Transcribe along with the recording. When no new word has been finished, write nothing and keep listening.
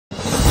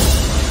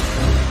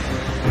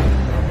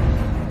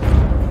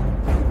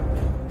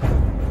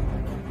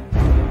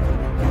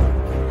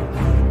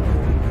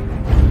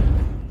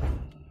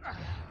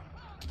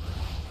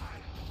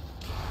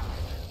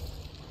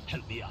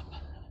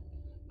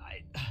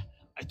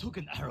took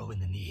an arrow in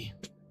the knee.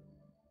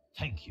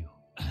 Thank you.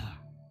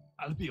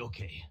 I'll be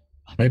okay.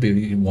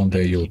 Maybe one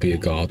day you'll be a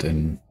god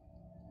in,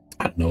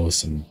 I don't know,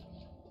 some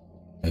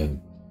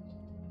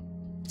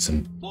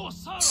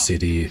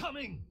city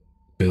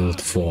built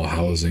for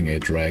housing a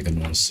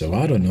dragon or so.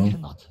 I don't know. I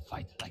cannot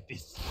fight like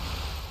this.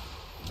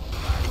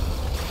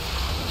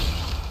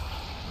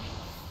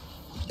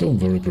 Don't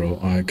worry, bro.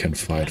 I can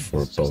fight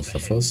for both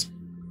of us.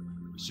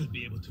 We should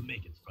be able to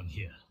make it from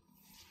here.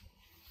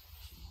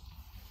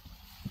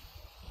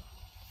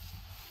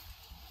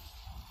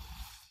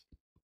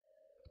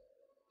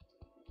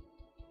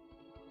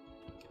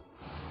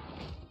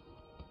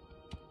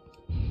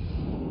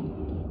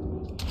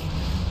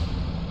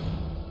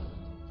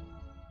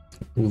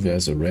 Oh,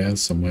 there's a rare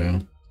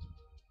somewhere.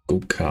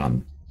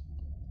 Gokan.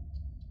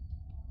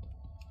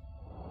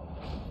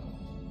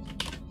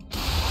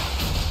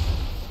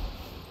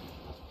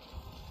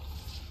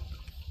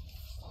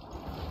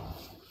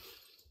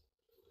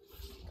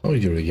 Oh,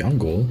 you're a young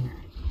girl.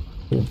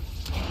 Cool.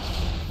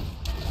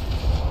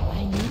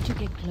 I need to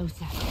get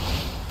closer.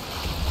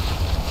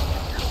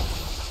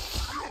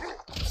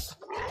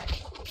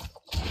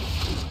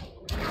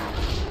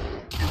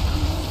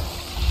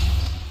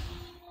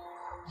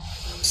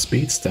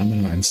 Speed,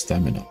 stamina, and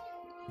stamina.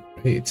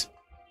 Great.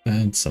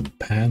 And some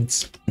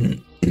pants.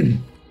 And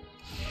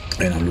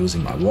I'm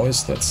losing my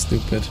voice, that's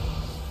stupid.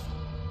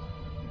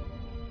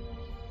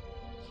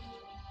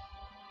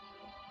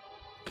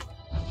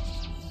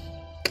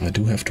 I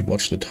do have to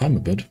watch the time a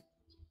bit,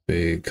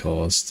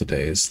 because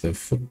today is the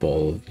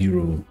football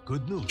Euro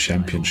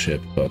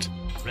Championship, but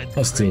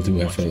I still do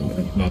have a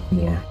lot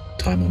more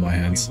time on my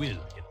hands.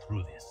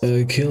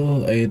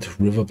 Kill 8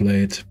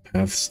 Riverblade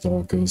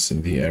Pathstalkers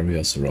in the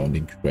area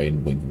surrounding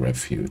Crane Wing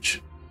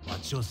Refuge.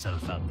 Watch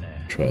yourself out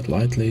there. Tread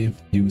lightly,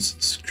 use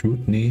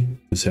Scrutiny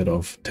to set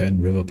off 10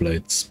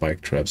 Riverblade spike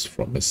traps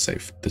from a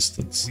safe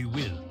distance. We will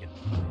get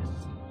through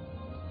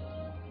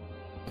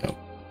this.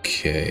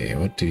 Okay,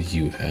 what do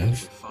you have?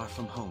 Far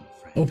from home,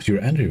 friend. Oh,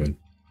 you're Andrew.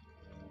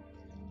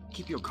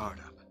 Keep your guard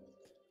up.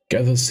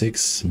 Gather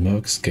 6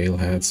 Merc Scale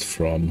heads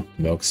from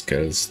Merc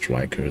Scale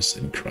Strikers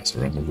in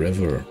Krasarang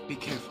River. Be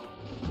careful.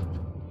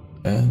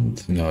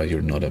 And no,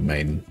 you're not a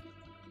main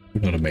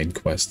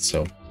quest,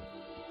 so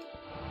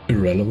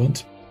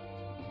irrelevant.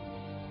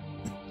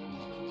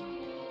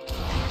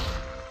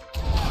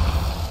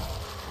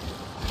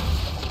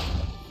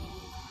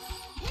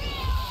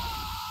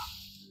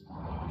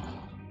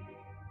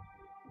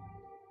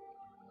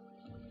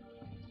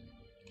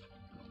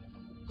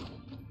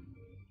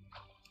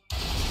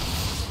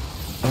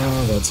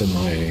 Ah, that's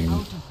annoying. Out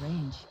of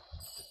range.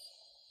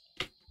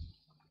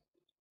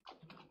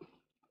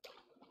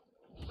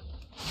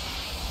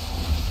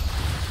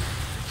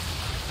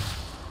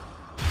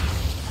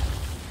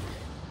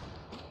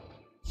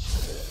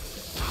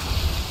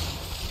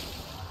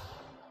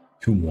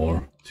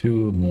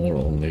 Two more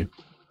only.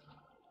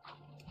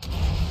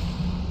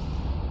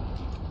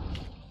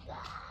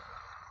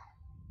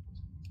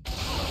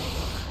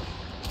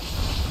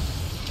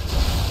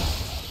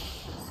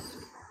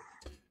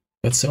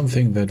 That's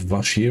something that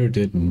Vashir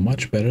did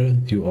much better.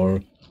 You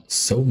are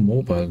so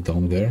mobile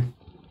down there.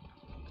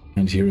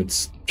 And here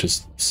it's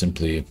just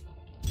simply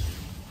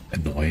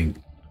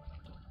annoying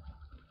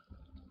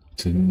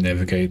to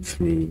navigate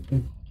through.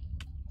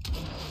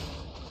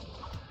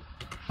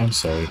 I'm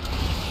sorry.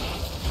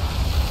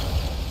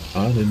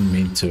 I didn't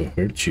mean to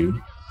hurt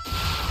you.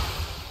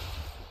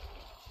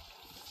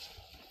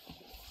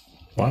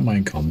 Why am I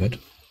in combat?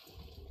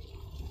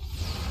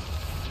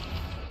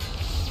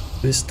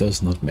 This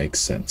does not make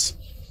sense.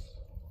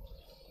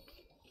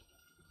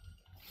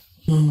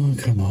 Oh,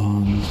 come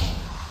on.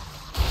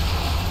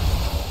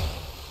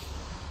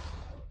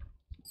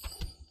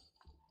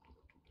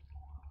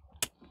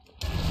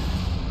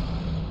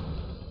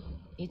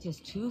 It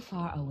is too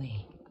far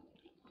away.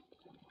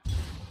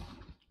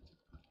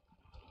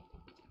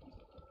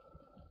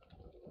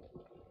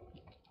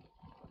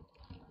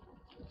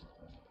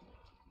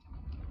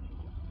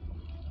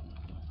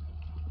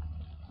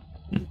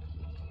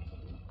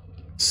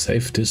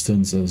 Safe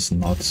distance is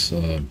not...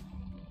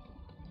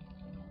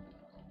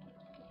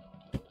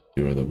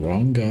 You're the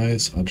wrong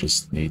guys. I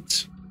just need...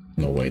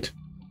 No, wait.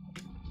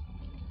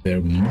 There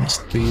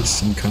must be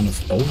some kind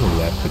of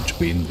overlap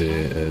between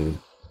the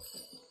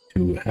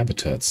two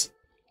habitats.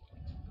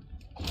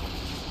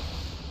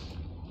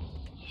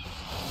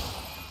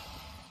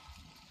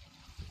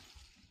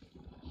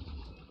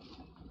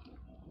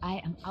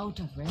 I am out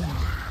of range.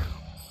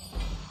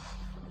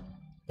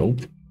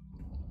 Nope.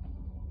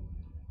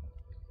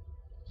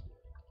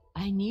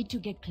 I need to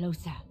get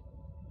closer.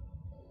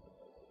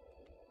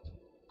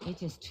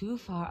 It is too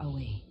far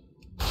away.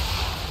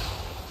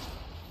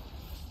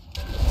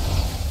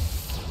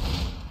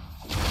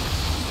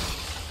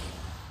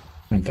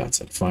 And that's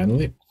it,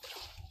 finally.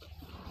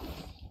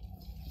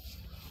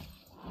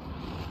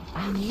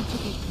 I need to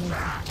get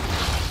closer.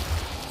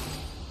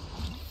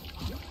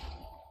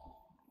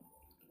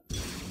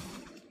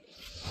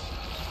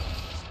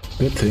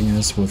 Good thing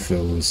is with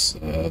those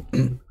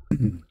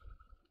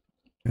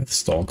Yeah,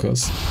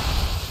 stalkers.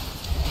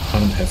 I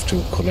don't have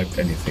to collect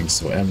anything,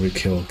 so every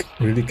kill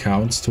really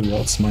counts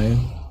towards my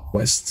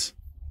quest.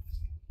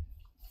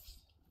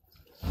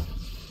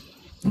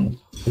 Oh,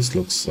 this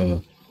looks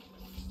a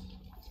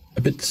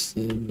bit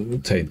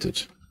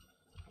tainted.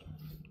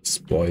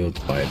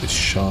 Spoiled by the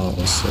Shah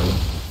or so.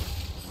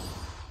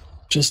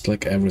 Just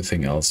like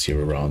everything else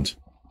here around.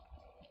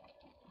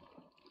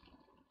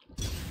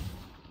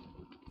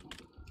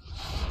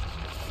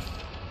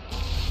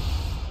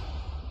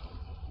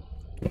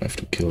 Do I have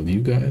to kill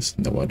you guys?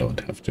 No, I don't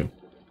have to.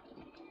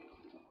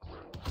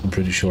 I'm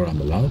pretty sure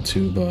I'm allowed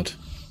to, but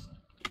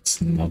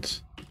it's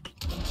not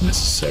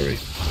necessary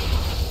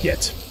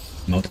yet.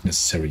 Not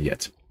necessary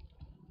yet.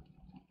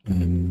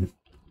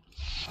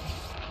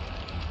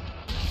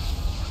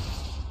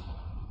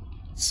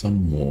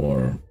 Some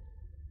more.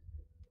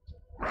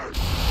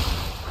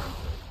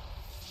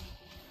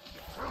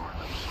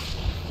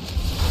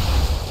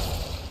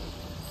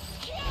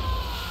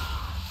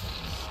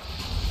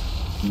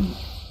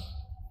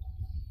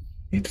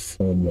 Need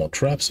 4 more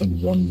traps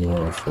and 1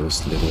 more of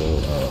those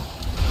little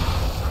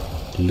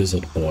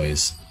lizard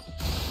boys.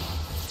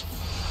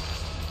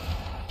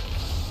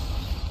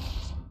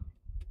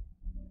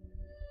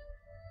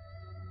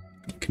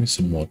 Give me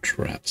some more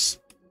traps.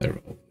 They're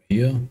over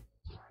here.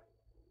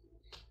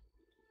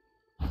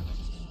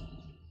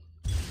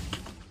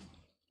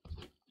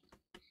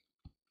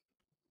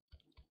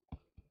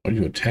 Are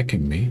you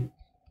attacking me?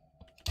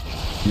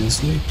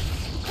 Seriously?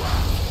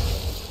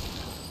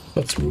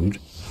 That's rude.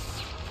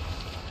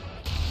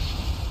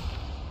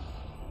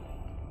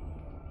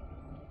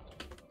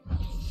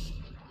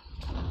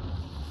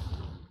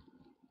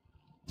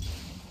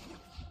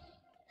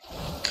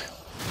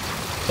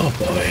 Oh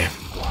boy.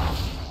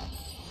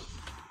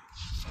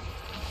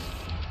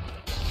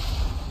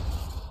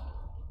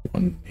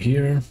 One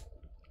here.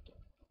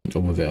 And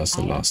over there's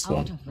the last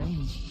one.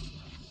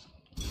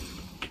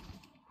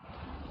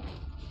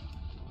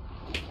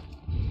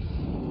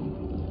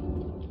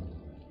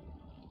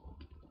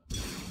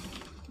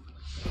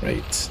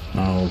 Great.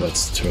 Now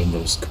let's turn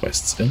those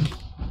quests in.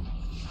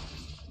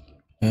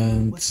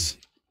 And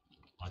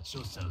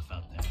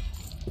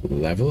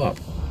level up.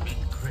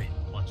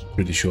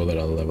 Pretty sure that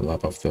I'll level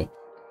up after.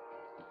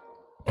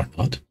 Or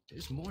not.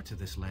 There's more to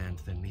this land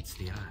than meets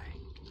the eye.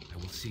 I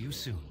will see you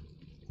soon.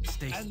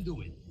 Stay.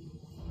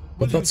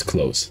 But that's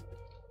close.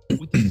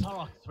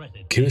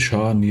 Kill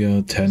Shah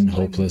near 10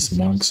 hopeless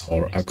monks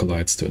or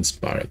acolytes to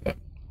inspire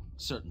them.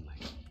 Certainly.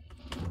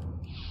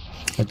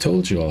 I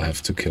told you I'll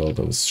have to kill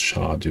those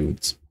Shah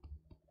dudes.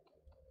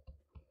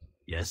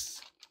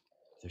 Yes.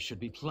 There should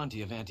be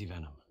plenty of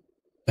anti-venom.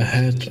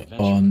 Ahead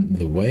on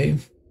the way,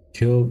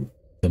 kill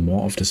the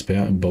Maw of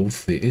Despair in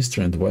both the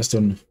eastern and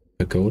western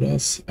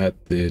pagodas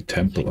at the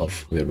Temple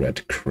of the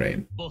Red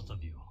Crane. Both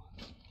of you.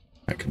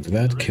 I can do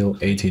that. Kill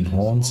 18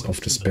 Horns of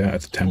Despair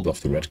at the Temple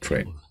of the Red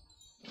Crane.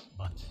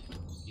 But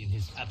in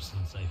his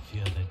absence, I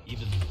fear that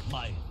even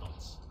my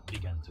thoughts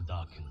began to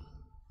darken.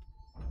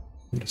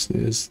 What is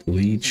this?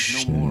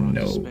 Leech? No. More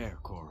no. Despair,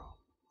 Koro.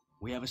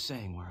 We have a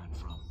saying where I'm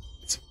from.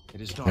 It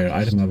is Higher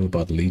item level,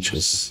 but Leech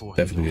is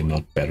definitely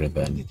not better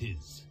than It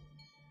is.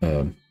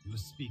 You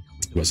speak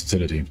with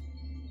versatility.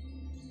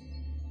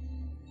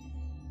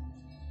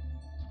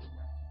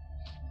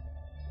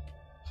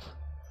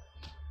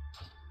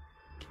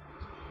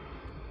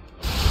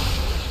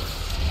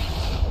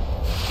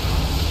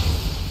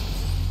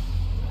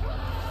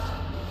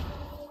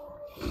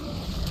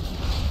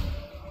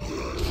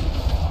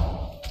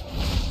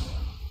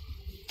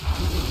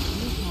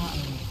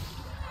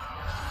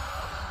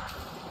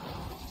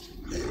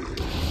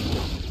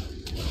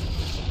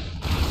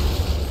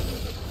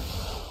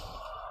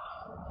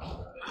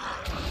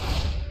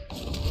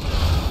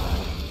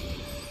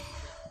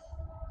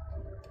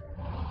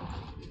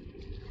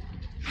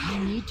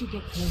 To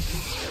get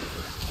closer.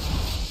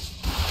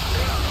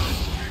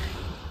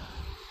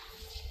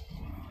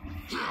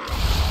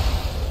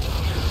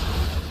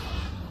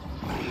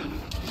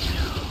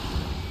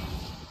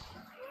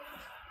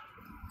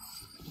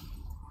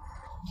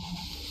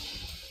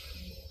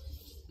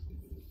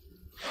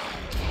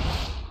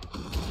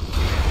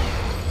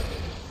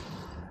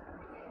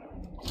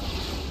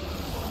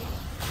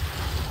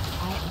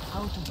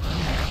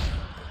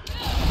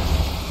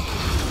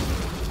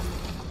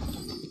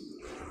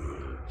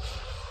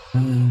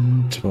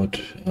 And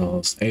what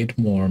else? 8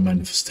 more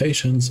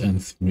manifestations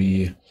and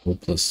 3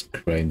 hopeless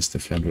cranes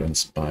defender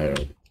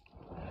inspired.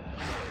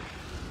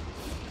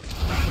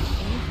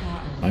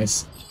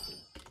 Nice.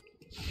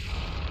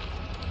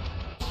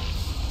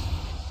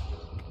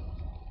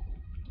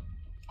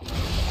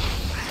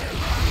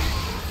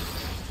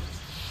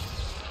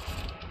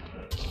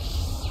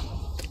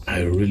 I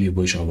really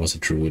wish I was a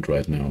druid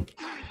right now.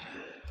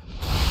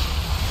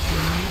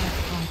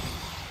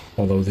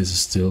 Although this is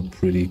still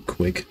pretty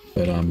quick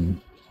that I'm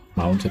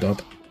mounted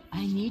up.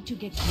 I need to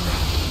get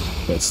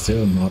closer. But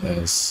still not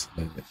as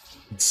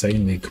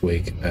insanely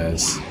quick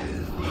as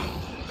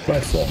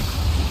platform.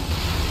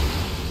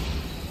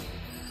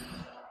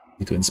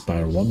 Need to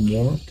inspire 1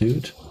 more,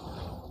 dude.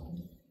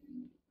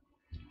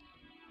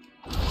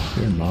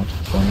 not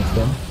one of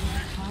them.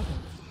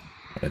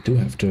 But I do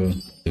have to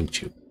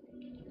loot you.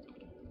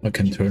 I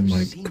can turn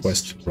my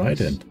quest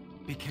right in.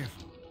 Be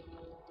careful.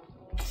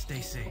 Stay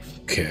safe.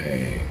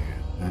 Okay.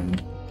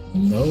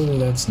 No,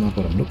 that's not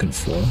what I'm looking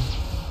for.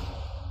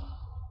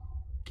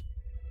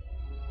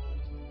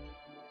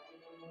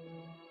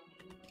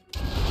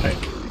 Right.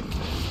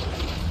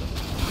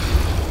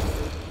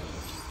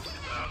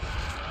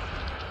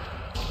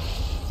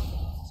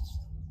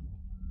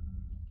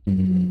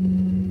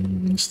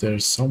 Is there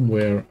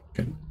somewhere?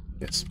 Okay.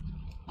 Yes.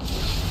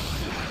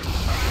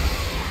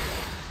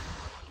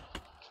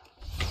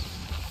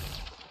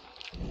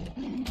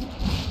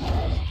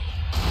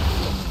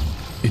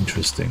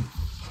 Interesting.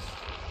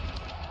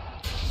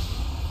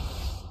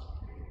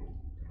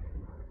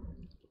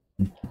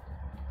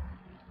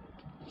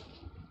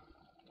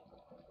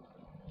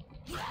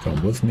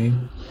 Come with me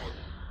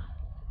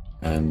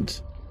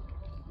and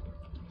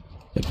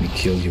let me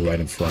kill you right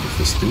in front of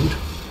this dude.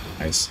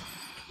 Nice.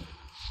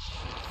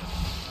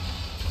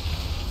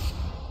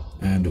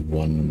 And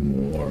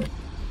one more.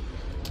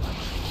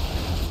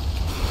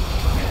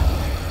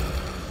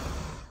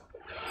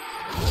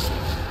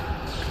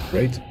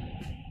 Great.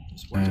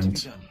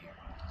 And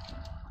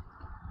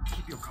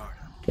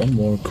one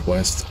more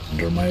quest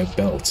under my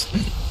belt.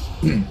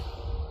 Now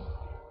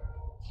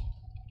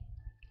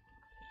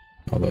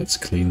let's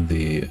clean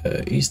the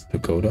East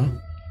Pagoda.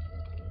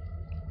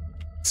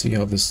 See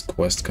how this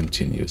quest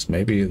continues.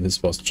 Maybe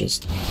this was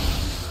just...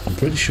 I'm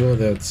pretty sure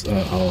that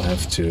I'll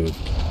have to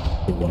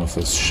put one of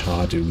those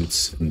Shah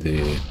dudes in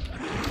the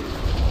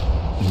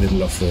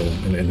middle of the...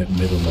 in the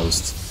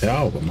middlemost...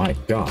 Oh my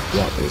god,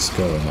 what is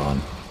going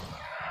on?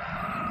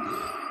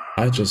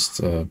 I just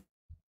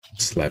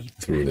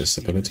slept through this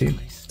ability.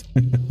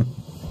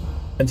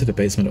 Enter the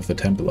basement of the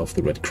Temple of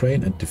the Red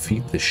Crane and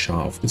defeat the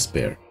Shah of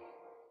Despair.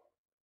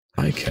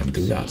 I can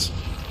do that.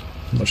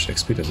 How much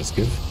XP does this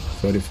give?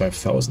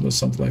 35,000 or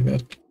something like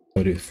that?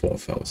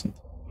 34,000.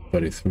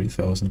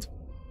 33,000.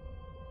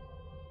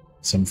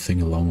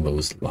 Something along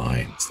those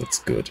lines. That's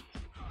good.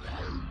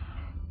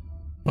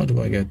 How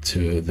do I get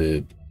to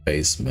the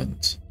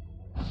basement?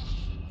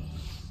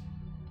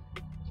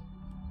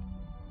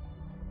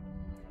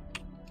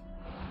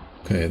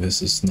 Okay,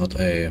 this is not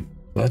a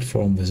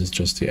platform, this is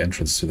just the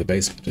entrance to the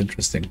basement.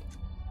 Interesting.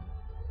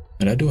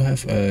 And I do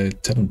have a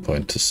talent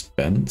point to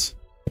spend.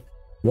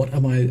 What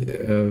am I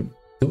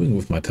doing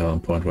with my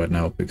talent point right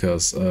now?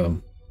 Because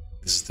this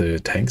is the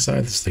tank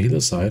side, this is the healer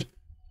side,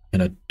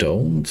 and I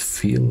don't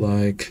feel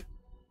like...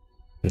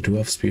 I do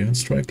have Spear and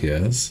Strike,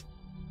 yes.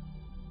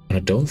 And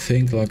I don't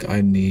think like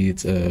I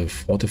need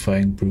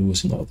Fortifying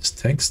Brews and all this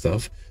tank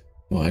stuff.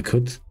 Well, I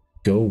could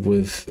go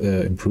with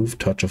improved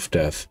Touch of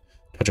Death.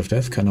 Touch of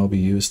Death can now be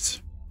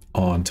used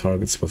on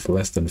targets with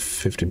less than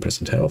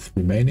 15% health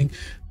remaining,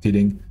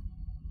 dealing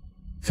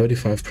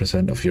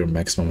 35% of your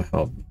maximum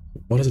health.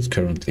 What is it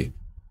currently?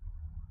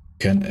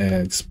 Can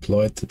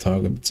exploit the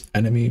target's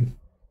enemy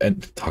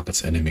and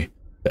the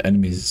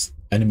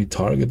enemy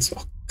targets.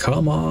 Oh,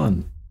 come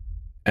on!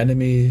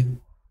 Enemy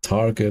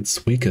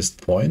target's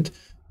weakest point,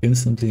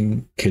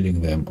 instantly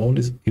killing them.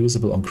 Only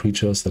usable on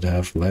creatures that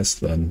have less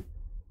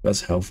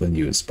health than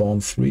you. Spawn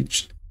 3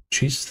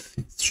 cheese.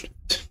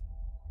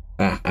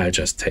 I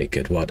just take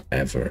it,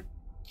 whatever.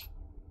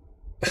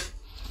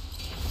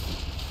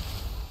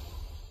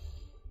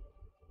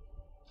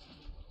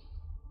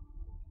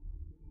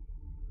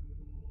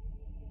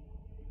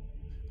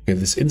 Okay,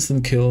 this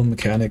instant kill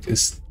mechanic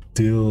is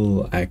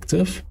still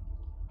active,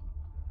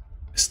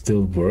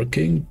 still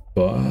working,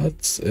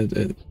 but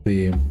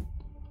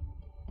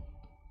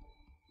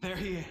there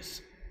he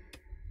is.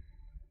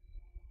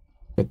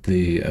 But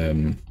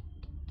the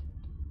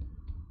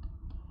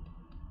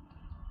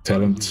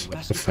talent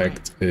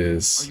effect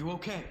is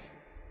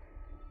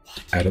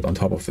added on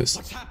top of this.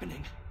 What's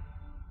happening?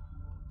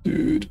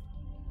 Dude.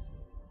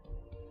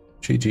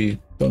 GG,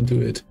 don't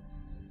do it.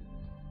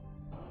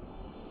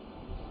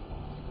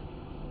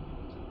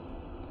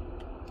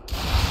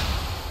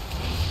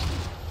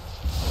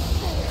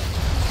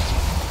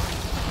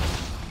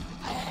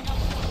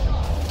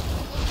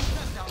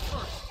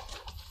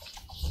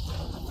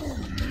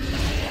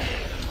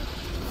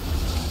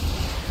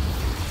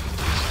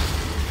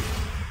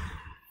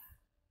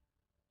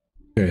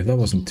 Okay, that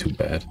wasn't too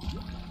bad.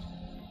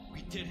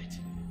 We did it.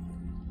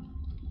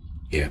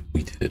 Yeah,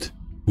 we did it.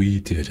 We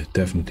did it.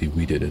 Definitely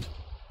we did it,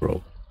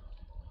 bro.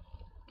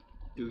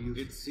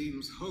 It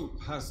seems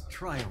hope has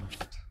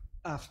triumphed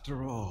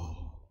after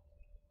all.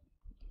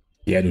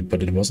 Yeah, dude,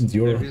 but it wasn't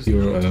your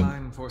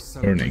time for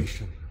earning.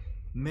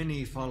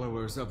 Many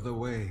followers of the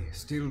way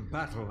still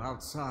battle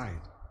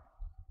outside.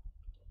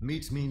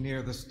 Meet me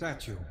near the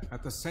statue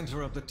at the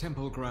center of the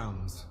temple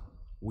grounds.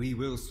 We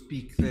will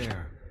speak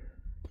there.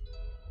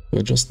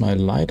 Adjust my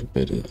light a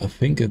bit. I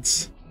think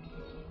it's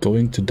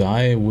going to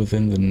die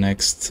within the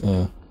next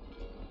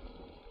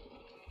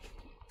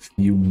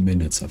few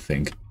minutes, I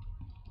think.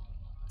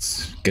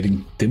 It's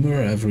getting dimmer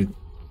every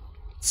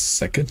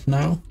second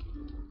now.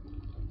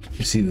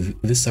 You see,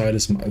 this side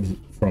is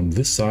from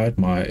this side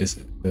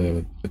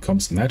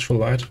becomes natural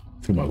light.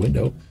 through my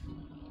window.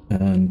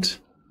 And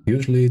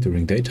usually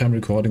during daytime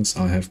recordings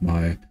I have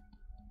my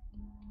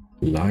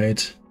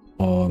light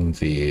on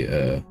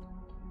the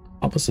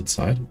opposite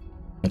side.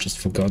 I just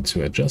forgot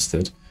to adjust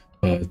it,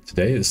 but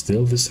today is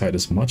still, this side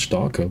is much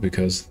darker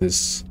because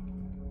this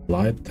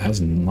light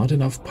has not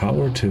enough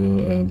power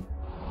to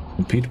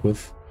compete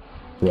with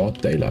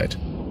broad daylight.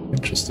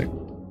 Interesting.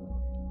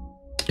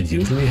 It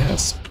usually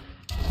has.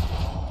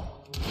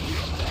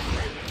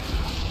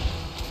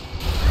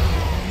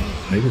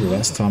 Maybe the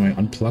last time I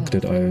unplugged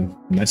it, I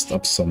messed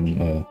up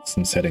some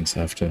settings. I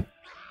have to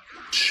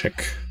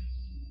check.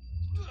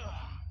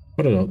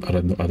 But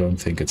I don't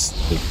think it's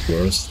the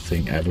worst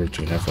thing ever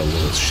to have a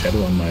little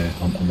shadow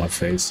on my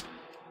face.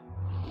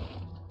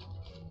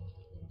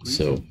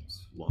 So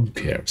who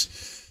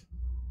cares?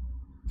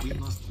 We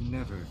must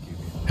never give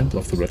in. Temple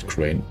of the Red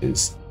Crane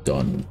is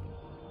done.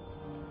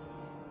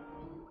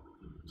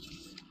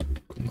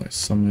 Kunlai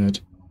Summit.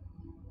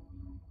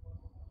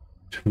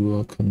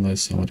 Tour Kunlai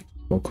Summit.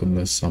 Or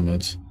Kunlai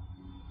Summit.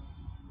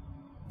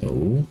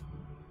 No.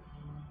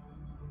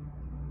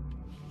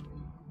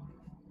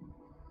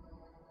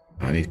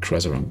 I need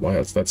Kreserang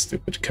Wilds. That's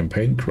stupid.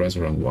 Campaign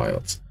Kreserang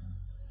Wilds.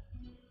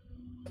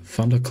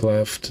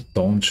 Thundercleft,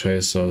 Dawn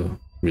Chaser,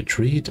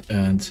 Retreat,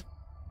 and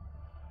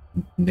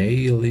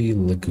Naily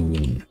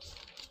Lagoon.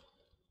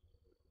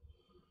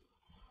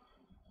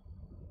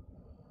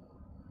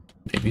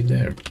 Maybe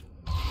there.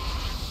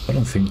 I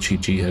don't think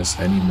GG has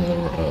any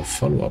more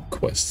follow-up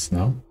quests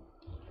now.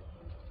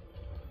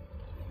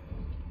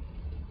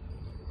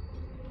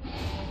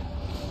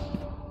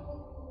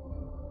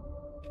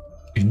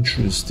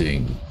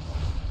 Interesting.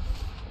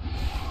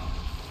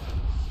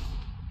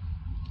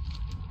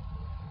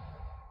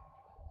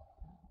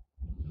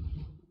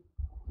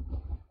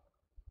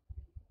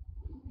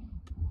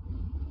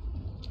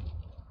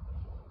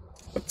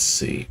 Let's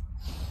see.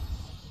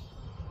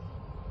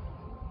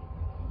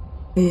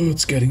 Oh,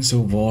 it's getting so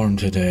warm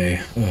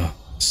today. Ugh,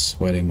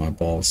 sweating my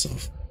balls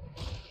off.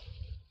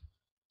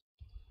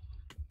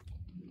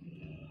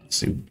 Let's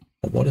see,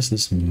 what is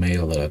this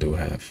mail that I do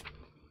have?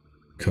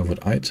 Covered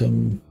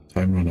item,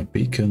 Time Runner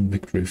Beacon,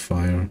 Victory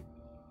Fire.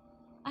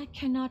 I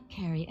cannot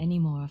carry any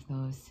more of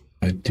those.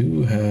 I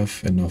do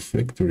have enough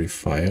Victory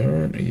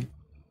Fire,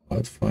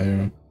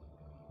 Wildfire.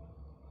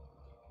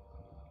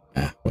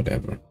 Ah,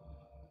 whatever.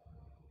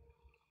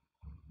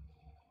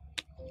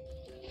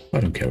 I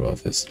don't care about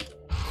this.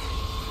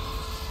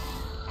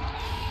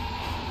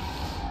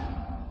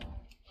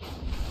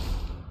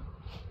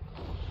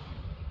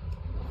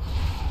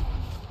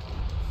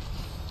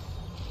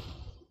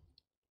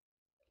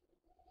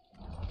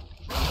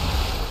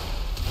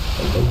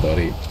 Hello,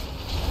 buddy.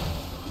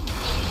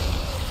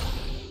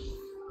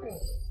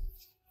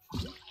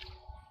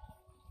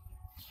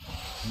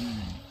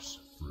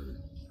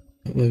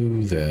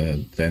 Hello there,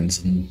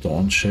 Denson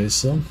Dawn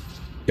Chaser.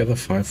 Gather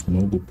 5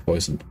 Mogul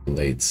Poisoned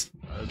Blades.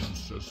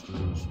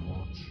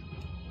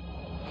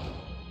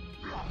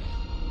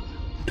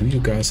 Do you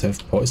guys have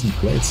poisoned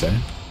blades, eh?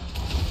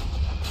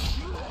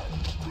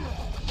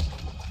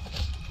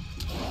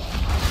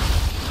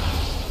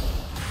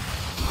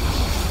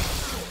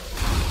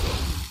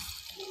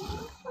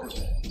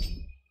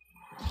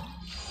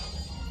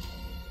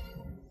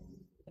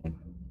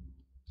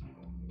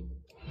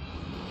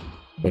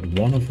 But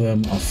one of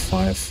them are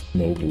 5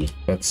 Mogul.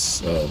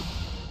 That's an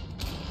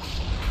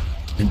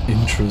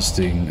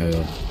interesting...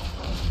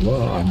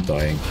 well, I'm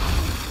dying.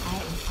 I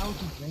am out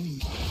of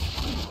range.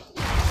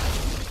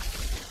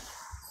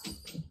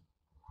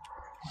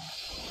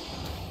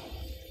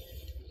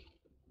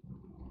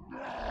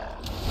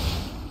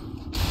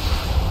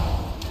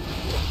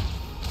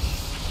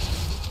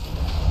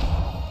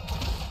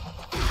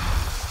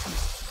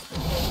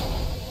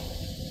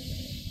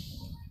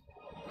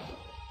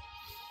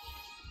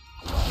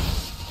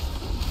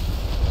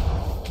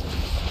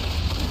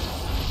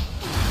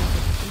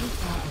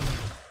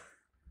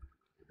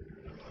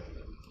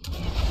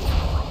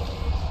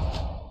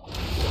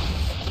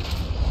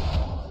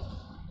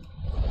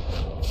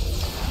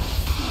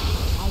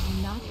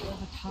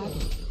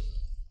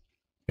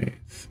 Okay,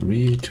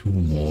 3, 2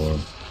 more.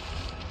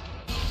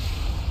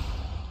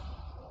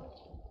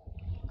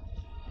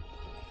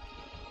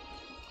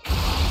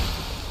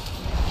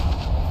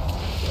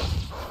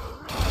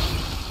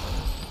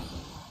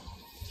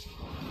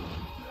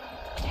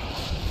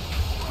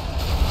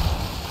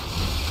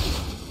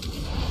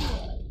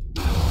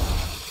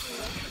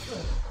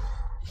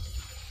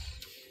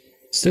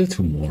 Still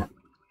 2 more.